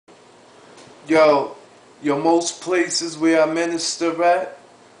Yo, most places where I minister at,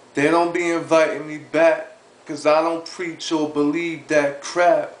 they don't be inviting me back because I don't preach or believe that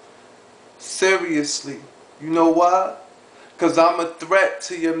crap. Seriously. You know why? Because I'm a threat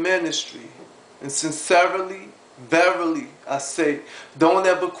to your ministry. And sincerely, verily, I say, don't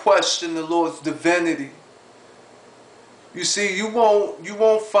ever question the Lord's divinity. You see, you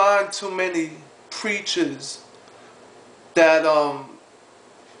won't find too many preachers that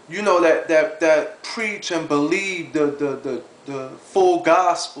that preach and believe the full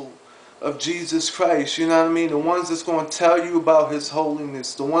gospel of Jesus Christ. You know what I mean? The ones that's going to tell you about his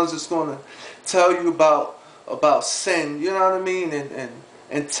holiness, the ones that's going to tell you about sin, you know what I mean?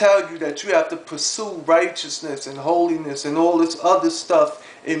 And tell you that you have to pursue righteousness and holiness and all this other stuff.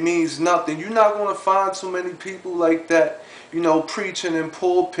 It means nothing. You're not going to find too many people like that, preaching in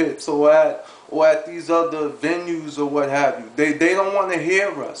pulpits or at these other venues or what have you. They don't want to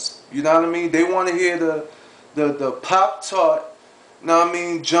hear us. You know what I mean? They want to hear the Pop Tart, you know what I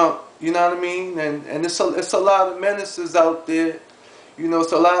mean, jump. You know what I mean? And it's a lot of ministers out there.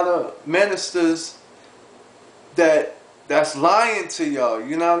 It's a lot of ministers that's lying to y'all.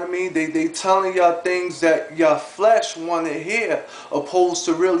 You know what I mean? They telling y'all things that your flesh want to hear, opposed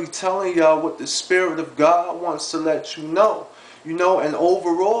to really telling y'all what the Spirit of God wants to let you know. And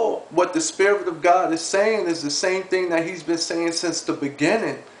overall, what the Spirit of God is saying is the same thing that he's been saying since the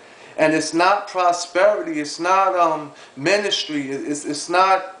beginning. And it's not prosperity, it's not ministry, it's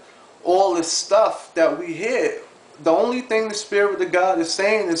not all this stuff that we hear. The only thing the Spirit of God is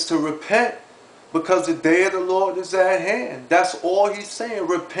saying is to repent, because the day of the Lord is at hand. That's all he's saying.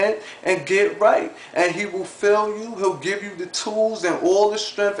 Repent and get right. And he will fill you. He'll give you the tools and all the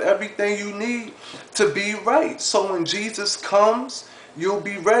strength, everything you need to be right. So when Jesus comes, you'll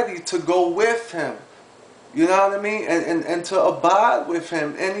be ready to go with him. You know what I mean? And to abide with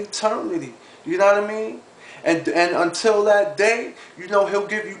him in eternity. You know what I mean? And until that day, he'll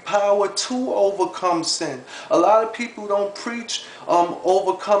give you power to overcome sin. A lot of people don't preach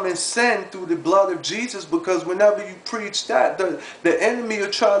overcoming sin through the blood of Jesus, because whenever you preach that, the enemy will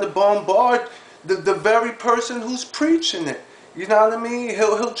try to bombard the very person who's preaching it. You know what I mean?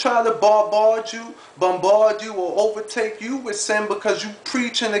 He'll try to bombard you or overtake you with sin because you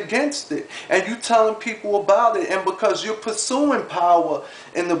preaching against it and you telling people about it, and because you're pursuing power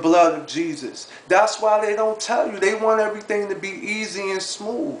in the blood of Jesus. That's why they don't tell you. They want everything to be easy and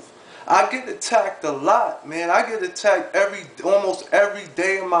smooth. I get attacked a lot, man. I get attacked almost every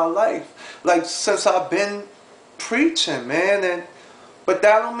day of my life, like since I've been preaching, man. But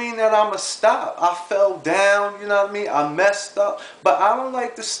that don't mean that I'ma stop. I fell down, you know what I mean? I messed up. But I don't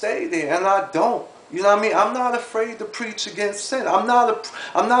like to stay there, and I don't. You know what I mean? I'm not afraid to preach against sin. I'm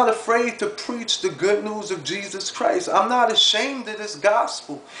not afraid to preach the good news of Jesus Christ. I'm not ashamed of this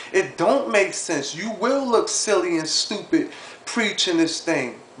gospel. It don't make sense. You will look silly and stupid preaching this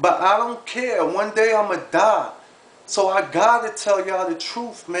thing. But I don't care. One day I'ma die. So I gotta tell y'all the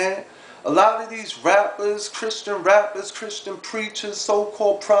truth, man. A lot of these rappers, Christian preachers,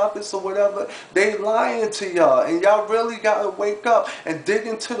 so-called prophets or whatever, they lying to y'all. And y'all really got to wake up and dig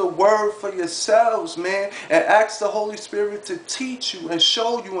into the word for yourselves, man. And ask the Holy Spirit to teach you and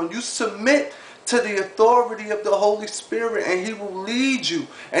show you. And you submit to the authority of the Holy Spirit, and he will lead you.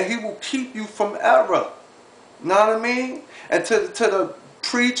 And he will keep you from error. Know what I mean? And to the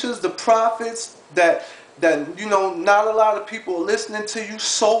preachers, the prophets that not a lot of people are listening to you,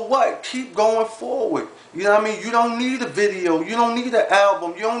 so what? Keep going forward. You know what I mean? You don't need a video. You don't need an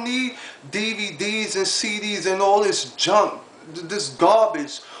album. You don't need DVDs and CDs and all this junk, this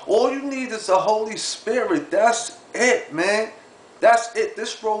garbage. All you need is the Holy Spirit. That's it, man. That's it.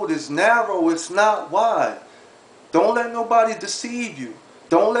 This road is narrow. It's not wide. Don't let nobody deceive you.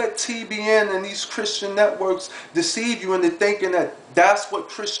 Don't let TBN and these Christian networks deceive you into thinking that that's what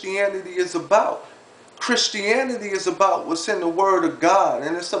Christianity is about. Christianity is about what's in the Word of God,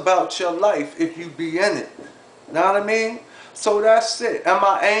 and it's about your life if you be in it. Know what I mean? So that's it. Am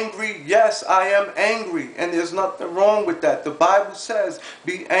I angry? Yes, I am angry, and there's nothing wrong with that. The Bible says,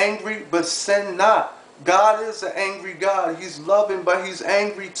 be angry, but sin not. God is an angry God. He's loving, but he's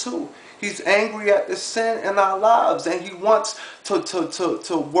angry too. He's angry at the sin in our lives, and he wants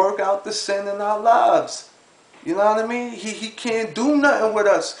to work out the sin in our lives. You know what I mean? He can't do nothing with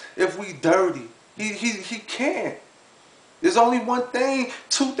us if we dirty. He can't. There's only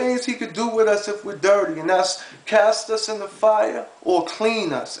two things he could do with us if we're dirty, and that's cast us in the fire or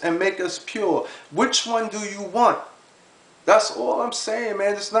clean us and make us pure. Which one do you want? That's all I'm saying,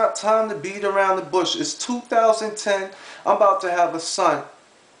 man. It's not time to beat around the bush. It's 2010. I'm about to have a son.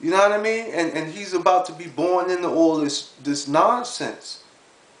 You know what I mean? And he's about to be born into all this nonsense.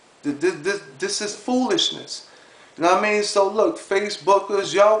 This is foolishness. You know what I mean? So look,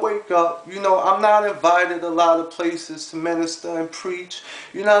 Facebookers, y'all wake up. You know, I'm not invited a lot of places to minister and preach.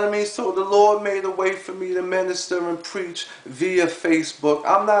 You know what I mean? So the Lord made a way for me to minister and preach via Facebook.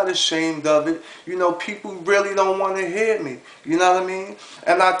 I'm not ashamed of it. You know, people really don't want to hear me. You know what I mean?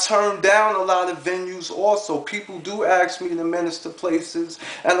 And I turn down a lot of venues also. People do ask me to minister places,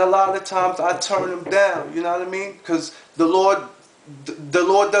 and a lot of times I turn them down. You know what I mean? Because the Lord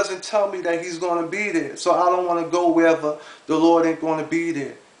doesn't tell me that he's going to be there. So I don't want to go wherever the Lord ain't going to be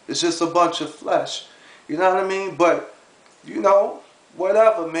there. It's just a bunch of flesh. You know what I mean? But, you know,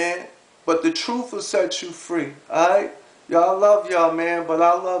 whatever, man. But the truth will set you free. Alright? Y'all love y'all, man. But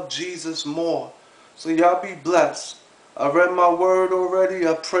I love Jesus more. So y'all be blessed. I read my word already.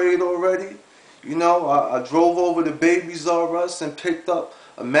 I prayed already. You know, I drove over to Babies R Us and picked up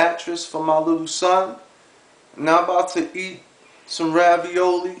a mattress for my little son. Now I'm about to eat some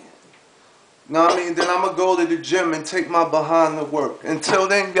ravioli. Know what I mean? Then I'm going to go to the gym and take my behind to work. Until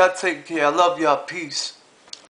then, y'all take care. I love y'all. Peace.